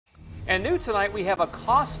And new tonight, we have a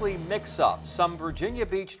costly mix-up. Some Virginia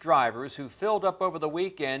Beach drivers who filled up over the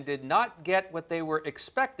weekend did not get what they were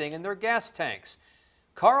expecting in their gas tanks.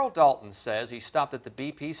 Carl Dalton says he stopped at the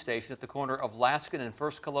BP station at the corner of Laskin and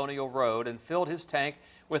First Colonial Road and filled his tank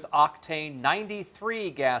with octane 93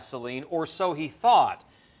 gasoline, or so he thought.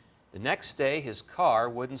 The next day, his car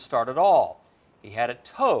wouldn't start at all. He had it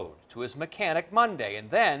towed to his mechanic Monday, and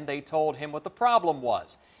then they told him what the problem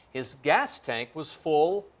was. His gas tank was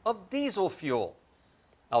full of diesel fuel.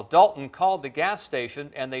 Now, Dalton called the gas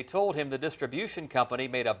station, and they told him the distribution company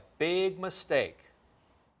made a big mistake.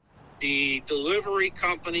 The delivery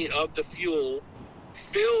company of the fuel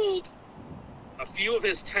filled a few of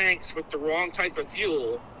his tanks with the wrong type of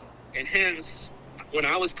fuel, and hence, when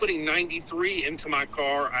I was putting 93 into my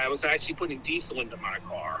car, I was actually putting diesel into my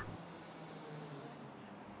car.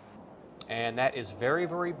 And that is very,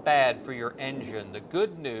 very bad for your engine. The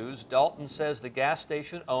good news, Dalton says the gas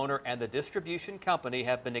station owner and the distribution company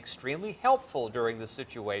have been extremely helpful during this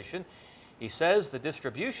situation. He says the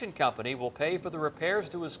distribution company will pay for the repairs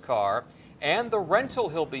to his car and the rental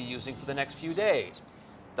he'll be using for the next few days.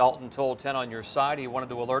 Dalton told 10 on Your Side he wanted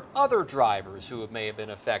to alert other drivers who may have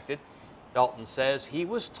been affected. Dalton says he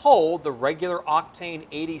was told the regular octane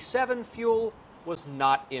 87 fuel was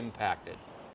not impacted.